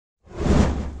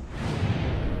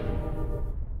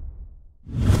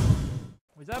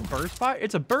Is that burst fire?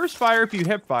 It's a burst fire if you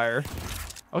hip fire.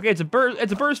 Okay, it's a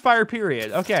burst fire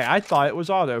period. Okay, I thought it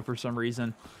was auto for some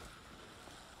reason.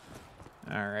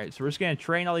 Alright, so we're just gonna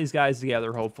train all these guys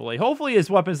together, hopefully. Hopefully his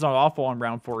weapon's not awful on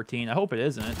round 14. I hope it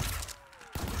isn't.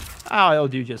 Oh, it'll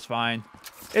do just fine.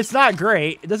 It's not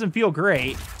great. It doesn't feel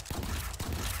great.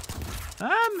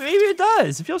 Maybe it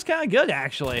does. It feels kind of good,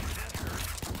 actually.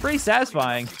 Pretty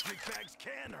satisfying.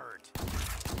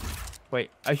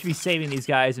 Wait, I should be saving these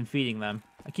guys and feeding them.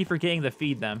 I keep forgetting to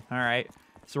feed them. All right.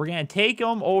 So we're going to take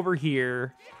them over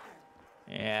here.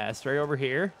 Yeah, straight over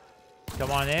here. Come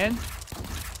on in.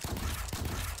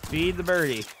 Feed the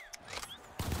birdie.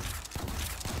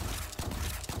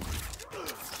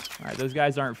 All right, those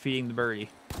guys aren't feeding the birdie.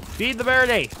 Feed the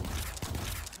birdie!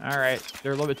 All right,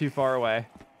 they're a little bit too far away.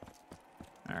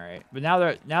 All right, but now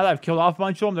that I've killed off a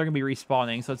bunch of them, they're going to be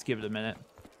respawning, so let's give it a minute.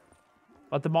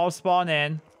 Let them all spawn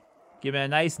in. Give it a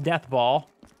nice death ball.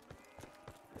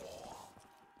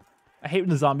 I hate when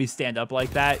the zombies stand up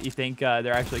like that. You think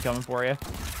they're actually coming for you.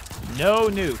 No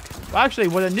nuke. Well, actually,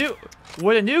 would a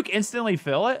nuke instantly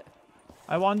fill it?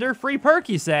 I wonder. Free perk,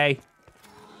 you say?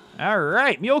 All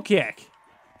right, mule kick.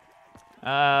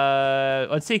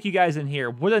 Let's take you guys in here.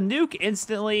 Would a nuke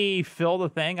instantly fill the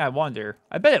thing? I wonder.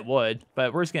 I bet it would,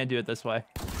 but we're just gonna do it this way.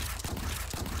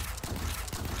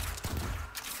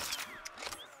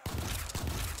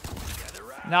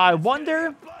 Now, I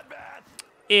wonder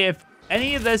if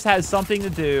any of this has something to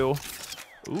do...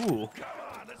 Ooh.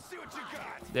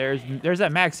 There's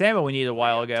that max ammo we needed a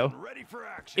while ago.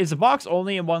 Is the box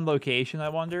only in one location, I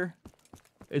wonder?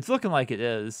 It's looking like it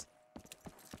is.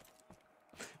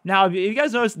 Now, if you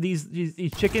guys notice these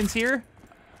chickens here?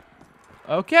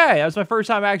 Okay, that was my first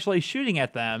time actually shooting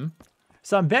at them.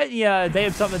 So I'm betting they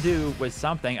have something to do with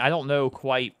something. I don't know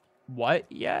quite what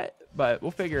yet, but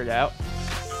we'll figure it out.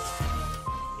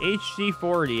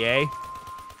 HC40, eh?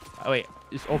 Oh, wait.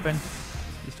 Just open.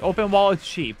 Just open while it's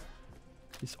cheap.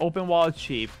 Just open while it's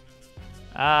cheap.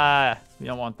 We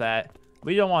don't want that.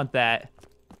 We don't want that.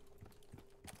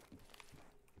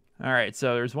 Alright,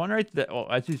 so there's one right there. Oh,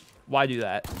 why do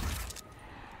that?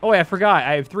 Oh, wait, I forgot.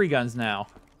 I have 3 guns now.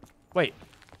 Wait.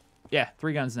 Yeah,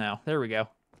 3 guns now. There we go.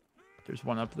 There's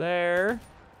one up there.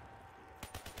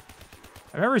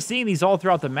 I remember seeing these all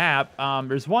throughout the map.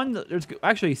 There's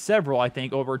actually several, I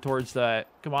think, over towards the...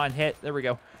 Come on, hit. There we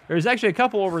go. There's actually a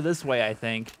couple over this way, I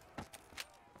think.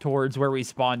 Towards where we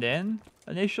spawned in,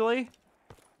 initially.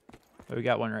 Oh, we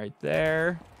got one right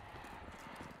there.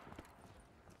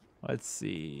 Let's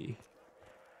see.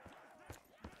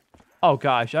 Oh,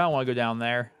 gosh. I don't want to go down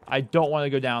there. I don't want to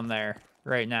go down there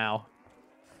right now.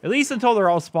 At least until they're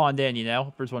all spawned in, you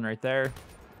know? There's one right there.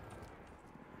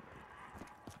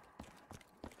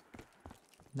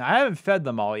 Now, I haven't fed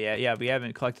them all yet. Yeah, we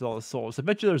haven't collected all the souls. I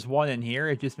bet you there's one in here.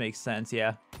 It just makes sense,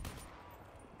 yeah.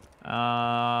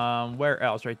 Where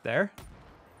else? Right there.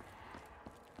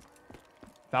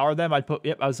 If I were them, I'd put...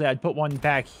 Yep, I would say I'd put one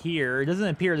back here. It doesn't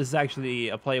appear this is actually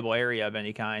a playable area of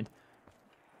any kind.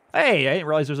 Hey, I didn't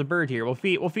realize there's a bird here. We'll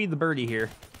feed the birdie here.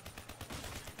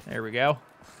 There we go.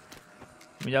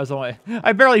 I mean, that was only...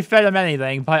 I barely fed him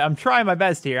anything, but I'm trying my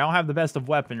best here. I don't have the best of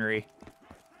weaponry.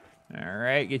 All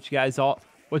right, get you guys all...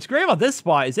 What's great about this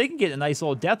spot is they can get a nice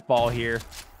little death ball here.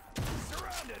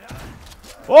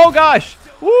 Oh, gosh!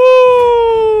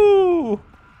 Woo!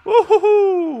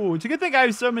 Woohoo! It's a good thing I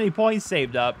have so many points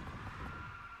saved up.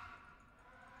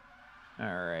 All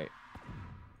right.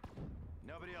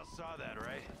 Nobody else saw that,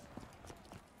 right?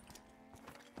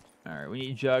 All right, we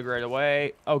need Jug right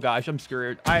away. Oh, gosh, I'm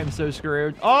screwed. I am so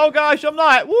screwed. Oh, gosh, I'm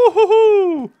not.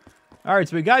 Woohoo! All right,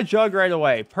 so we got Jug right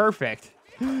away. Perfect.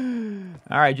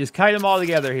 All right, just kite them all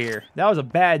together here. That was a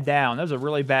bad down. That was a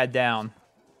really bad down.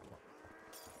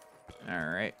 All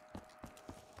right.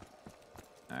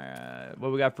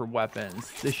 What we got for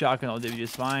weapons? This shotgun will do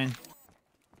just fine.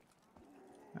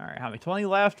 All right, how many? 20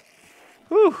 left?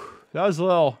 Whew, that was a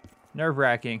little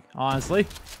nerve-wracking, honestly.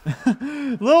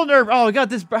 Little nerve. Oh, I got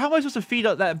this. How am I supposed to feed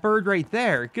up that bird right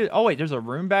there? Good. Oh, wait, there's a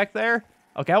room back there?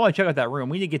 Okay, I want to check out that room.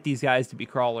 We need to get these guys to be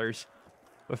crawlers.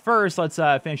 But first, let's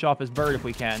finish off this bird if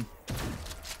we can.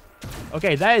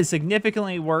 Okay, that is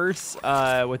significantly worse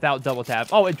without double tap.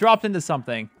 Oh, it dropped into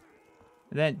something.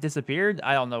 And then it disappeared?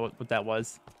 I don't know what that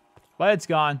was. But it's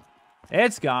gone.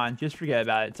 It's gone. Just forget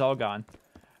about it. It's all gone.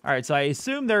 Alright, so I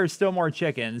assume there's still more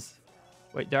chickens.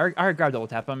 Wait, I grabbed double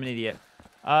tap. I'm an idiot.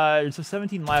 There's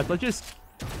 17 left. Let's just...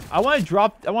 I want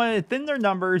to thin their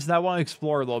numbers, and I want to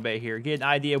explore a little bit here. Get an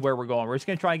idea of where we're going. We're just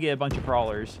going to try and get a bunch of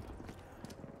crawlers.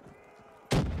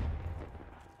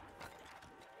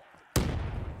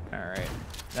 Alright.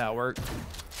 That'll work.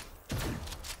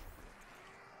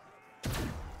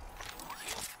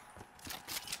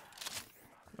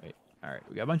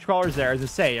 go. A bunch of crawlers there. As I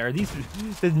say, are these...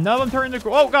 Did none of them turn into...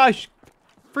 Oh, gosh.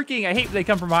 Freaking, I hate when they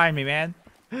come from behind me, man.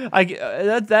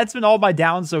 That's been all my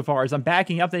downs so far, is I'm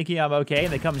backing up thinking I'm okay,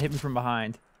 and they come and hit me from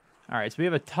behind. All right, so we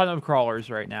have a ton of crawlers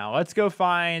right now. Let's go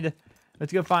find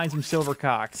some silver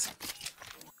cocks.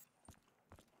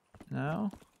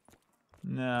 No.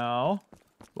 No.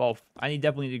 Well, I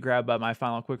definitely need to grab my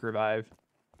final quick revive.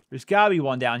 There's gotta be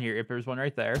one down here, if there's one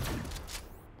right there.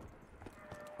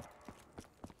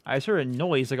 I heard a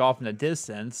noise, like, off in the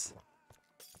distance.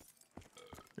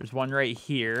 There's one right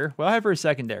here. Well, I have for a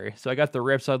secondary, so I got the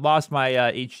rip, so I lost my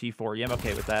HG40. I'm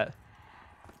okay with that.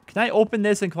 Can I open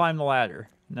this and climb the ladder?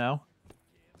 No?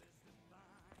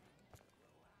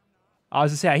 I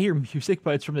was gonna say, I hear music,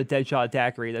 but it's from the Deadshot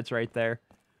attack rate that's right there.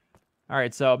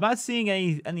 Alright, so I'm not seeing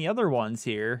any other ones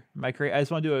here. I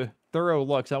just want to do a thorough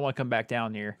look, so I want to come back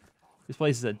down here. This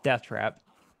place is a death trap.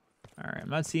 Alright, I'm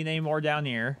not seeing any more down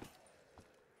here.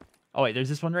 Oh, wait, there's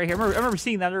this one right here. I remember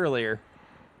seeing that earlier.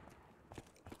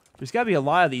 There's got to be a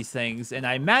lot of these things, and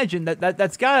I imagine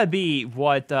that's got to be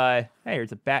what... hey,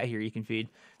 there's a bat here you can feed.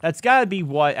 That's got to be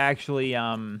what actually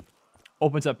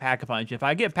opens up Pack-a-Punch. If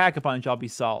I get Pack-a-Punch, I'll be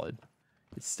solid.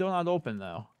 It's still not open,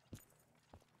 though.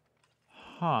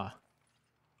 Huh.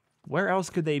 Where else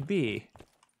could they be?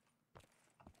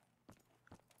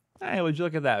 Hey, would you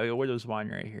look at that? We got Widow's Wine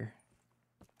right here.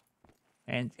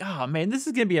 And, oh, man, this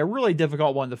is going to be a really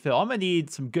difficult one to fill. I'm going to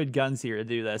need some good guns here to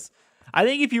do this. I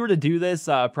think if you were to do this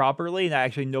properly and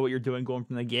actually know what you're doing going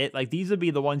from the get, like, these would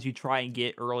be the ones you try and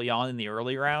get early on in the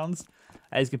early rounds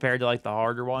as compared to, like, the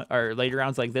harder one, or later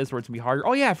rounds like this where it's going to be harder.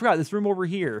 Oh, yeah, I forgot this room over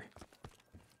here.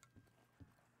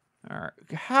 All right.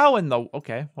 How in the...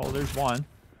 Okay, well, there's one.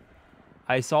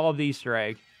 I solved the Easter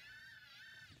egg.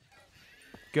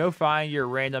 Go find your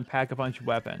random Pack-a-Punch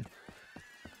weapon.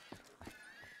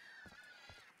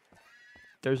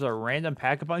 There's a random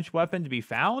Pack-a-Punch weapon to be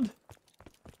found?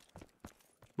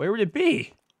 Where would it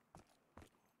be?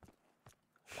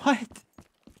 What?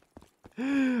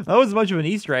 That was a bunch of an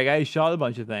Easter egg. I shot a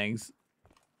bunch of things.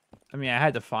 I mean, I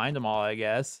had to find them all, I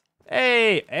guess.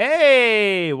 Hey!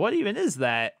 Hey! What even is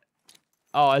that?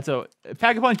 Oh, it's a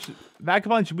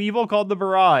Pack-a-Punch Weevil called the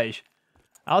Barrage.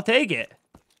 I'll take it.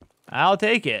 I'll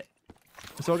take it.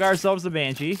 So we got ourselves the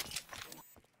Banshee.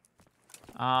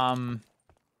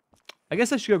 I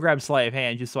guess I should go grab Sleight of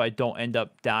Hand just so I don't end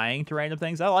up dying to random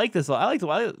things. I like this. Look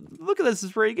at this.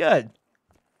 It's pretty good.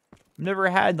 I've never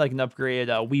had like an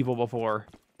upgraded Weevil before.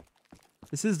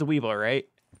 This is the Weevil, right?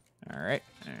 All right.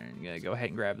 I'm gonna go ahead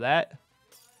and grab that.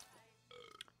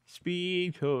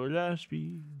 Speed, Coda,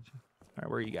 speed. All right,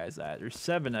 where are you guys at? There's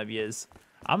 7 of yous.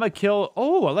 I'm gonna kill.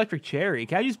 Oh, Electric Cherry.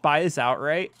 Can I just buy this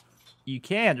outright? You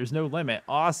can. There's no limit.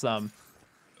 Awesome.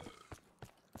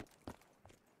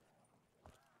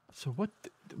 So what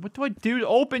do I do to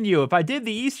open you? If I did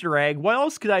the Easter egg, what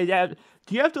else could I add?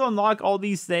 Do you have to unlock all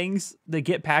these things to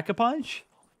get Pack-a-Punch?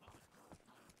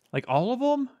 Like all of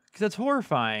them? Because that's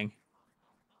horrifying.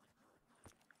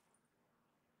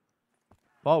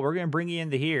 Well, we're going to bring you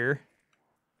into here.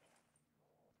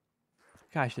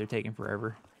 Gosh, they're taking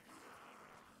forever.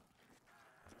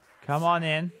 Come on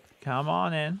in. Come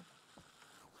on in.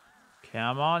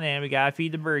 Come on in. We got to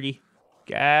feed the birdie.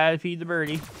 Got to feed the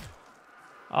birdie.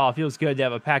 Oh, it feels good to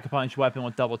have a Pack-a-Punch weapon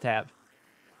with double tap.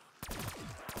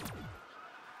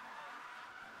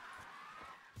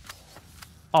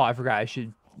 Oh, I forgot. I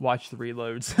should watch the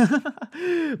reloads.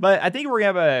 But I think we're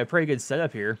going to have a pretty good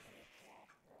setup here.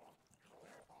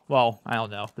 Well, I don't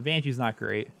know. The Banshee's not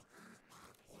great.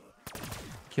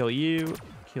 Kill you.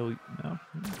 Kill you. No.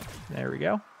 There we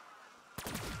go.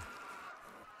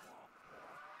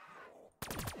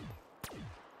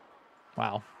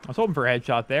 Wow. I was hoping for a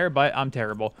headshot there, but I'm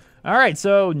terrible. All right,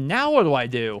 so now what do I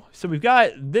do? So we've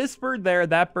got this bird there,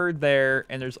 that bird there,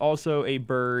 and there's also a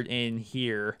bird in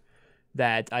here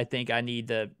that I think I need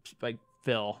to, like,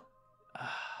 fill.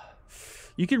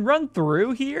 You can run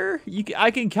through here. I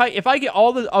can cut if I get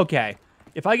all the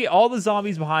if I get all the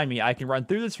zombies behind me, I can run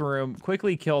through this room,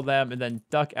 quickly kill them, and then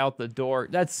duck out the door.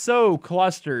 That's so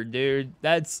clustered, dude.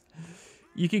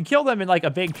 You can kill them in like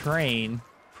a big train,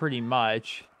 pretty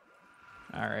much.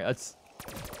 All right, let's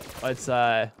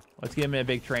get them in a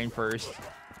big train first.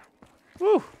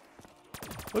 Woo!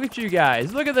 Look at you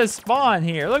guys. Look at this spawn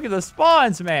here. Look at the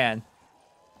spawns, man.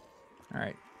 All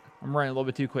right, I'm running a little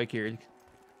bit too quick here. You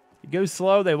go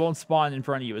slow, they won't spawn in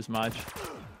front of you as much.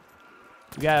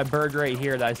 We got a bird right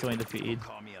here that I still need to feed.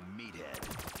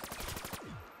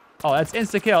 Oh, that's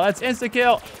insta-kill. That's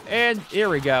insta-kill. And here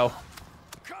we go.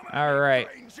 All right.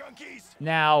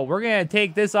 Now, we're going to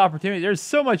take this opportunity. There's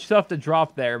so much stuff to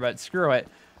drop there, but screw it.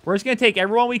 We're just going to take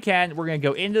everyone we can. We're going to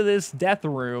go into this death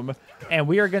room, and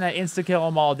we are going to insta-kill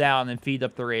them all down and feed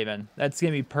up the Raven. That's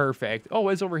going to be perfect. Oh,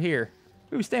 what's over here?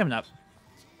 Ooh, stamina up.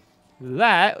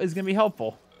 That is going to be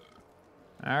helpful.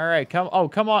 All right, come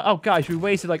on. Oh, gosh, we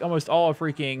wasted, like, almost all of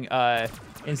freaking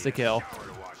insta-kill.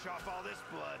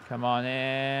 Come on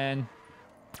in.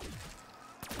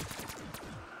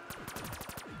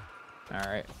 All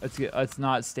right, let's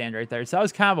not stand right there. So that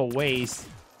was kind of a waste.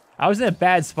 I was in a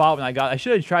bad spot when I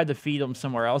should have tried to feed them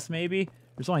somewhere else, maybe.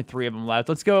 There's only 3 of them left.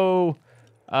 Let's go.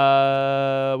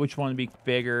 Which one would be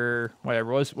bigger?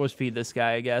 Whatever. Let's feed this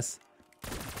guy, I guess.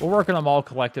 We'll work on them all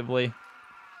collectively.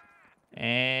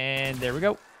 And there we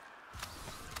go.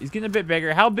 He's getting a bit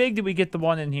bigger. How big did we get the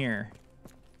one in here?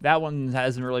 That one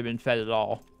hasn't really been fed at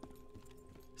all.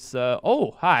 So,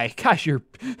 oh, hi. Gosh,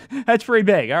 that's pretty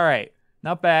big. All right.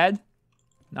 Not bad.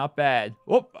 Not bad.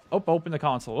 Open the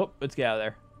console. Let's get out of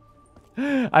there.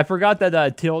 I forgot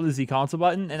that tilde is the console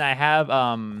button, and I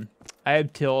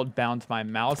have tilde bound to my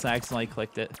mouse, and I accidentally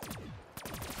clicked it.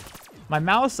 My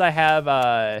mouse, I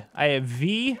have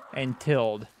V and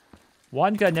tilde.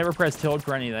 1, because I never press tilde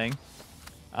for anything.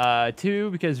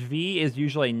 2, because V is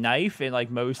usually knife in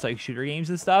like most like shooter games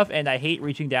and stuff, and I hate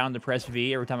reaching down to press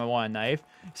V every time I want a knife,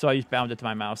 so I just bound it to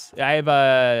my mouse. I have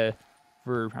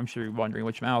I'm sure you're wondering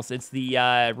which mouse. It's the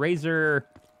Razer.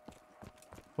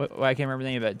 I can't remember the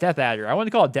name of it. Death Adder. I want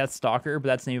to call it Death Stalker, but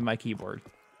that's the name of my keyboard.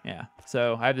 Yeah.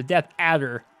 So I have the Death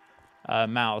Adder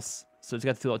mouse. So it's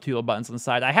got the two little buttons on the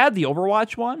side. I had the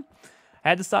Overwatch one. I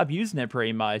had to stop using it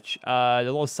pretty much. The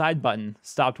little side button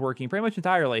stopped working pretty much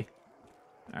entirely.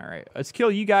 All right. Let's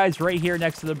kill you guys right here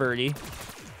next to the birdie.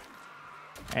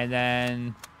 And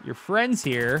then your friends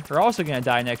here are also going to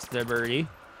die next to the birdie.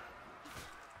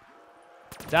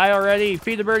 Die already.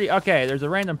 Feed the birdie. Okay, there's a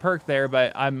random perk there,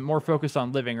 but I'm more focused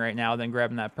on living right now than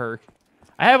grabbing that perk.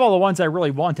 I have all the ones I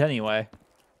really want anyway.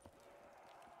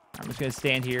 I'm just going to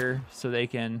stand here so they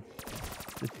can,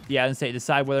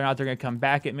 decide whether or not they're going to come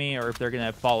back at me or if they're going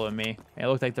to follow me. And it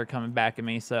looks like they're coming back at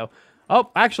me, so. Oh,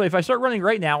 actually, if I start running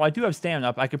right now, I do have stamina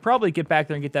up. I could probably get back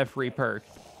there and get that free perk.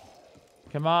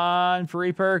 Come on,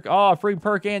 free perk. Oh, free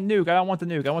perk and nuke. I don't want the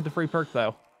nuke. I want the free perk,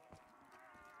 though.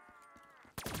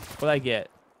 What'd I get?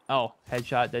 Oh,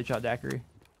 headshot, deadshot, daiquiri.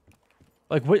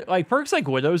 Like perks like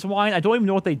Widow's Wine, I don't even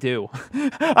know what they do.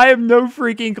 I have no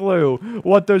freaking clue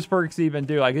what those perks even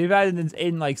do. Like, they've added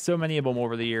in like so many of them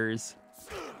over the years.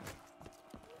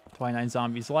 29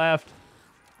 zombies left.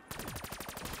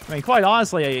 I mean, quite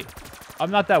honestly,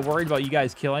 I'm not that worried about you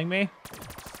guys killing me.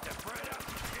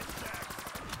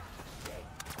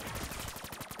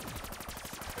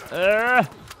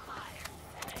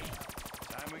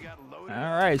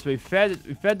 Alright, so we fed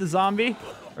the zombie,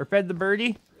 or fed the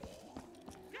birdie.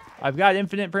 I've got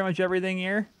infinite pretty much everything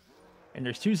here. And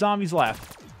there's 2 zombies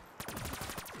left.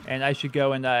 And I should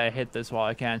go and hit this while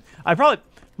I can.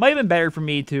 Might have been better for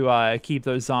me to keep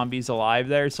those zombies alive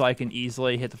there so I can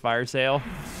easily hit the fire sale.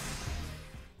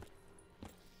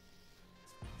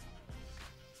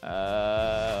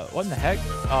 What in the heck?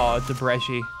 Oh, it's a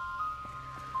Bresci.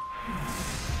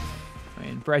 I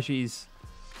mean, Bresci's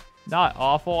not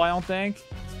awful, I don't think.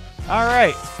 All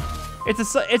right. It's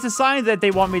a sign that they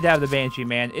want me to have the Banshee,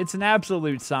 man. It's an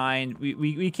absolute sign.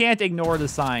 We can't ignore the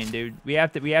sign, dude. We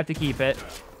have to keep it.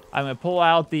 I'm gonna pull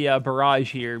out the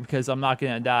barrage here because I'm not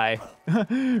gonna die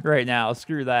right now.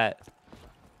 Screw that.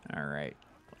 All right.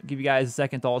 I'll give you guys a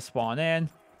second to all spawn in.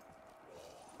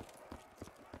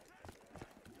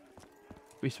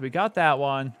 So we got that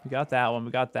one. We got that one.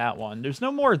 We got that one. There's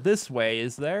no more this way,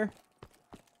 is there?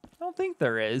 I don't think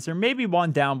there is. There may be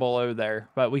one down below there,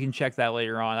 but we can check that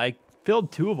later on. I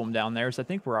filled 2 of them down there, so I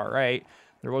think we're all right.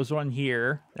 There was one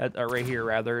here, right here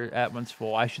rather. That one's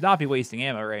full. I should not be wasting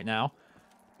ammo right now.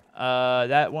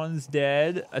 That one's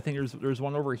dead. I think there's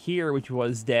one over here which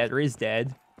was dead or is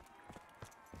dead.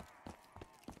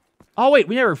 Oh wait,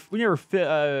 we never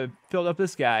filled up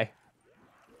this guy.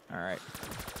 All right.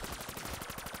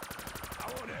 I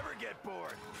won't ever get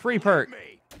bored. Free perk.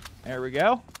 There we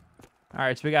go. All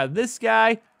right, so we got this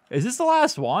guy. Is this the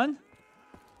last one?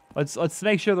 Let's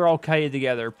make sure they're all kited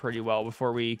together pretty well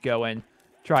before we go and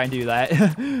try and do that.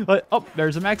 Oh,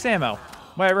 there's a max ammo.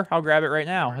 Whatever, I'll grab it right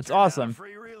now. That's awesome.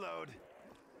 Free reload.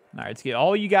 All right, let's get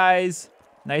all you guys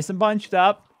nice and bunched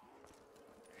up.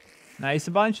 Nice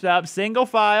and bunched up. Single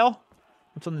file.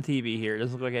 What's on the TV here?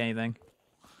 Doesn't look like anything.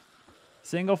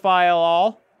 Single file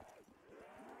all.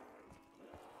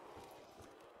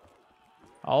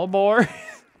 All aboard.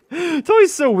 It's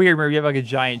always so weird when we have like a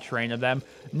giant train of them.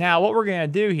 Now, what we're going to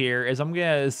do here is I'm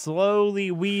going to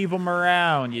slowly weave them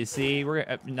around, you see? We're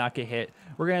going to not get hit.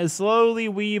 We're going to slowly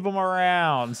weave them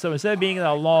around. So instead of being in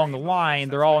a long line,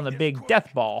 they're all in a big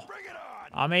death ball.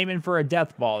 I'm aiming for a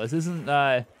death ball. This isn't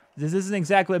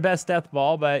exactly the best death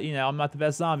ball, but, you know, I'm not the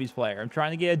best zombies player. I'm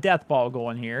trying to get a death ball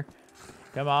going here.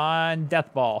 Come on,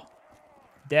 death ball.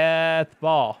 Death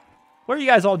ball. What are you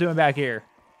guys all doing back here?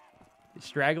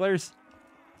 Stragglers?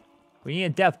 We need a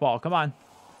death ball. Come on.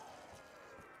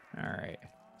 All right.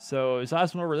 So is the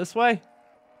last one over this way?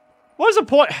 What was the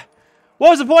point? What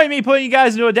was the point of me putting you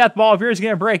guys into a death ball if you're just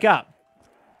going to break up?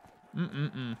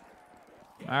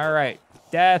 All right.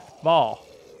 Death ball.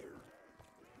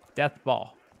 Death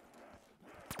ball.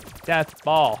 Death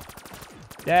ball.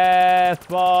 Death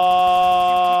ball.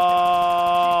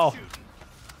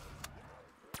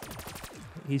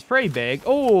 He's pretty big.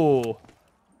 Oh.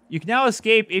 You can now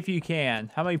escape if you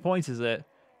can. How many points is it?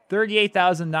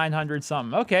 38,900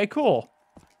 something. Okay, cool.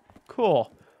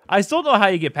 Cool. I still don't know how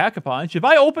you get Pack-a-Punch. Have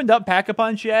I opened up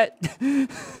Pack-a-Punch yet?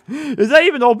 Is that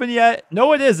even open yet?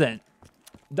 No, it isn't.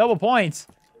 Double points.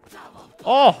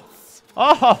 Oh.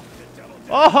 Oh.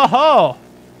 Oh.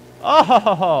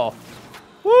 Oh.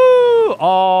 Woo.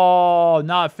 Oh,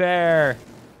 not fair.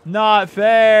 Not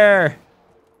fair.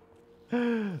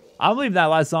 I'm leaving that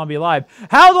last zombie alive.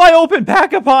 How do I open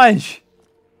Pack-a-Punch?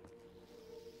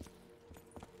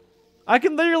 I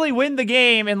can literally win the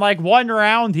game in like one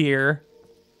round here.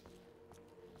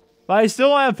 But I still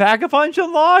don't have Pack-a-Punch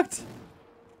unlocked?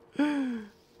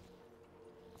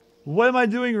 What am I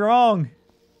doing wrong?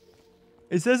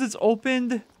 It says it's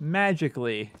opened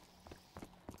magically.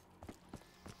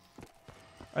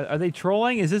 Are they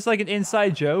trolling? Is this like an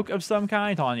inside joke of some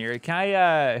kind on here? Can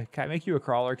I make you a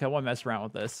crawler? Can I want to mess around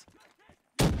with this?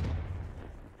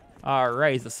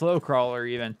 Alright, he's a slow crawler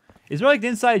even. Is there like an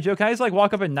inside joke? Can I just like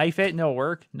walk up and knife it and it'll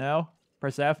work? No.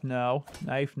 Press F? No.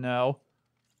 Knife? No.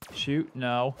 Shoot?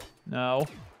 No. No.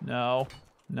 No.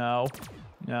 No.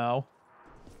 No.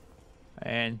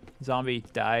 And zombie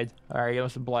died. Alright, he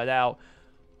must have bled out.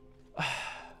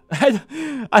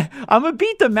 I'm gonna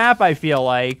beat the map, I feel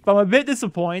like, but I'm a bit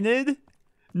disappointed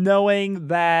knowing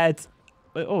that...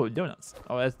 Oh, donuts.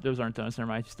 Oh, those aren't donuts, never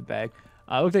mind, just a bag.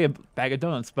 It looks like a bag of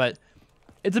donuts, but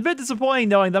it's a bit disappointing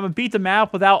knowing that I'm gonna beat the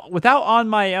map without on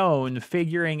my own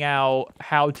figuring out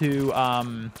how to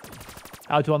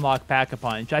unlock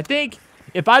Pack-a-Punch. I think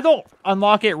if I don't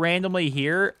unlock it randomly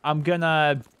here, I'm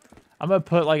gonna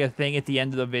put like a thing at the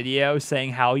end of the video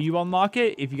saying how you unlock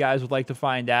it if you guys would like to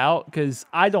find out, because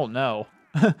I don't know.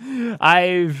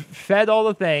 I've fed all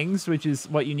the things, which is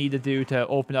what you need to do to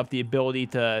open up the ability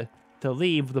to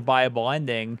leave the buyable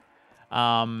ending.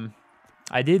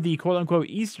 I did the quote-unquote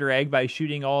Easter egg by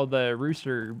shooting all the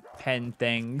rooster pen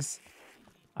things.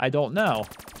 I don't know.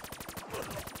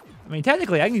 I mean,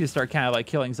 technically, I can just start kind of like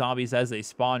killing zombies as they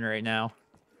spawn right now.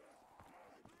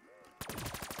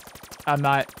 I'm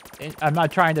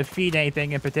not trying to feed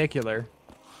anything in particular.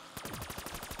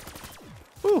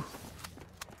 Whew.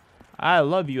 I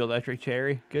love you, Electric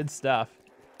Cherry. Good stuff.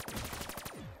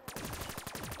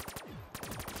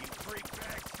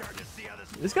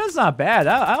 This gun's not bad.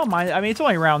 I don't mind. I mean, it's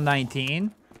only round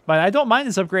 19, but I don't mind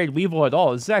this upgrade Weevil at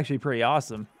all. This is actually pretty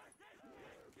awesome.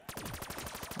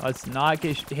 Let's not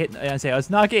get hit.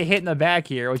 Let's not get hit in the back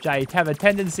here, which I have a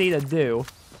tendency to do.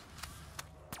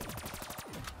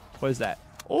 What is that?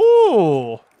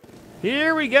 Ooh,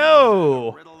 here we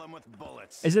go.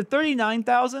 Is it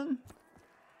 39,000?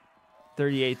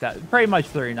 38,000. Pretty much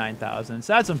 39,000.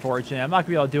 So that's unfortunate. I'm not gonna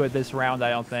be able to do it this round, I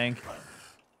don't think.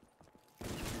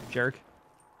 Jerk.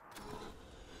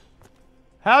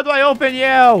 How do I open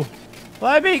you?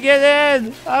 Let me get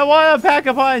in. I want to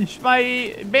Pack-a-Punch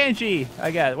my Banshee.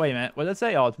 I got it. Wait a minute. What did that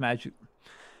say? Oh, it's magic.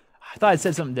 I thought it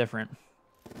said something different.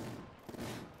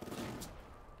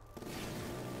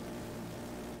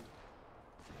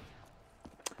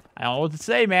 I don't know what to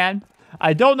say, man.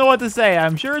 I don't know what to say.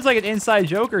 I'm sure it's like an inside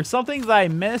joke or something that I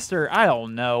missed, or I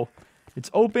don't know. It's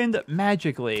opened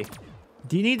magically.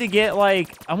 Do you need to get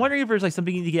like... I'm wondering if there's like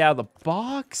something you need to get out of the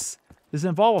box? Does it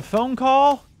involve a phone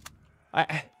call?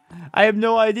 I have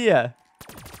no idea.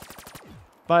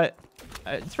 But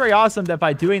it's very awesome that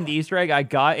by doing the Easter egg, I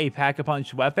got a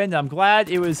Pack-a-Punch weapon. I'm glad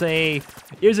it was a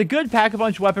good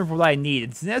Pack-a-Punch weapon for what I need.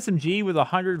 It's an SMG with a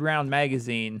 100-round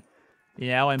magazine. You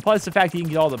know, and plus the fact that you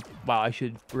can get all the... Wow, I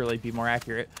should really be more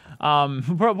accurate.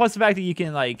 Plus the fact that you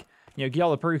can, like, you know, get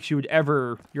all the perks your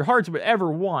hearts would ever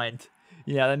want.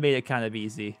 You know, that made it kind of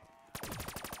easy.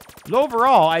 But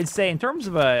overall, I'd say in terms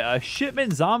of a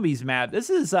shipment zombies map, this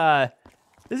is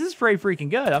This is pretty freaking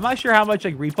good. I'm not sure how much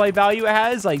like replay value it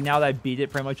has. Like now that I beat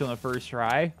it pretty much on the first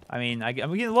try. I mean, I'm getting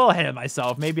a little ahead of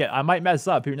myself. Maybe I might mess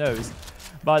up. Who knows?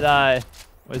 But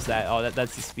what's that? Oh,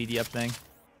 that's the speedy up thing.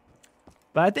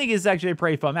 But I think it's actually a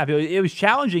pretty fun map. It was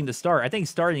challenging to start. I think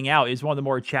starting out is one of the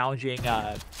more challenging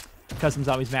Custom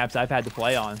Zombies maps I've had to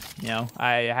play on. You know,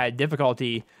 I had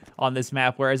difficulty on this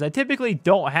map, whereas I typically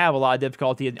don't have a lot of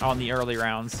difficulty on the early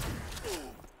rounds.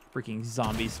 Freaking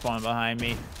zombies spawning behind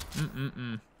me.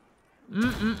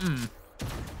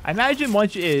 I imagine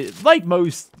once you, like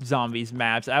most zombies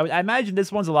maps, I imagine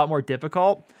this one's a lot more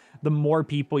difficult the more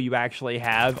people you actually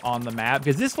have on the map,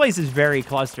 because this place is very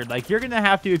clustered. Like, you're gonna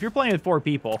have to, if you're playing with 4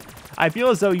 people, I feel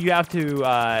as though you have to,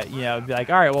 you know, be like,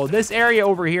 all right, well, this area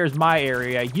over here is my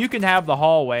area. You can have the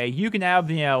hallway. You can have,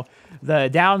 you know, the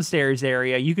downstairs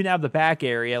area. You can have the back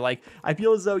area. Like, I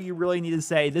feel as though you really need to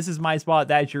say, this is my spot,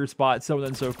 that's your spot, so on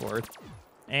and so forth.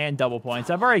 And double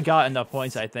points. I've already got enough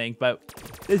points, I think, but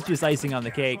this is just icing on the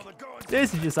cake.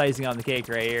 This is just icing on the cake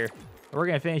right here. We're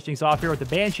gonna finish things off here with the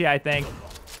Banshee, I think.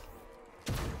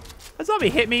 That zombie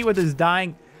hit me with his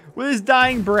dying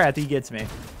breath. He gets me.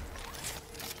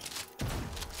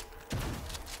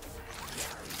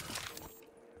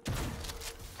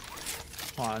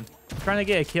 Come on. I'm trying to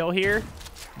get a kill here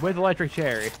with Electric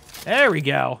Cherry. There we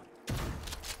go.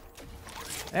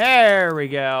 There we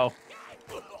go.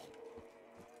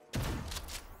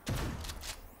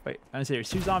 Wait, I see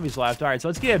there's 2 zombies left. All right, so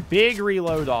let's get a big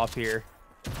reload off here.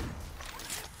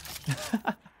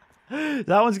 That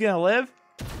one's gonna live.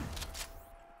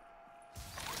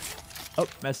 Oh,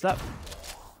 messed up.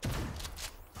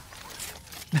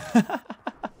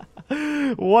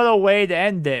 What a way to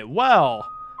end it. Well,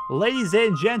 ladies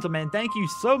and gentlemen, thank you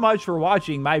so much for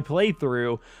watching my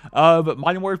playthrough of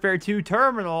Modern Warfare 2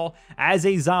 Terminal as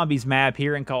a zombies map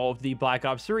here in Call of Duty Black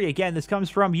Ops 3. Again, this comes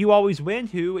from You Always Win,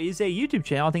 who is a YouTube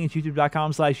channel. I think it's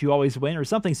youtube.com/YouAlwaysWin or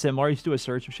something similar. Just do a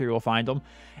search. I'm sure you'll find them.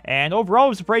 And overall, it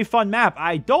was a pretty fun map.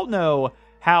 I don't know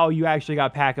how you actually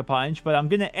got Pack-a-Punch, but I'm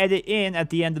going to edit in at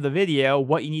the end of the video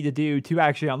what you need to do to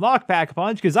actually unlock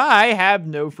Pack-a-Punch, because I have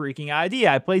no freaking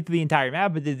idea. I played through the entire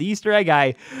map, but did the Easter egg,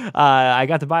 I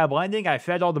got the Buyable ending, I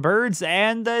fed all the birds,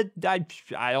 and I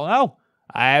don't know.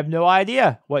 I have no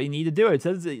idea what you need to do. It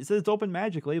says it's open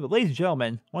magically, but ladies and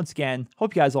gentlemen, once again,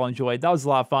 hope you guys all enjoyed. That was a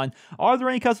lot of fun. Are there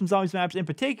any custom zombies maps in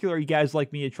particular you guys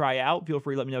like me to try out? Feel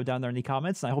free to let me know down there in the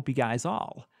comments, and I hope you guys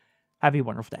all have a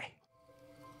wonderful day.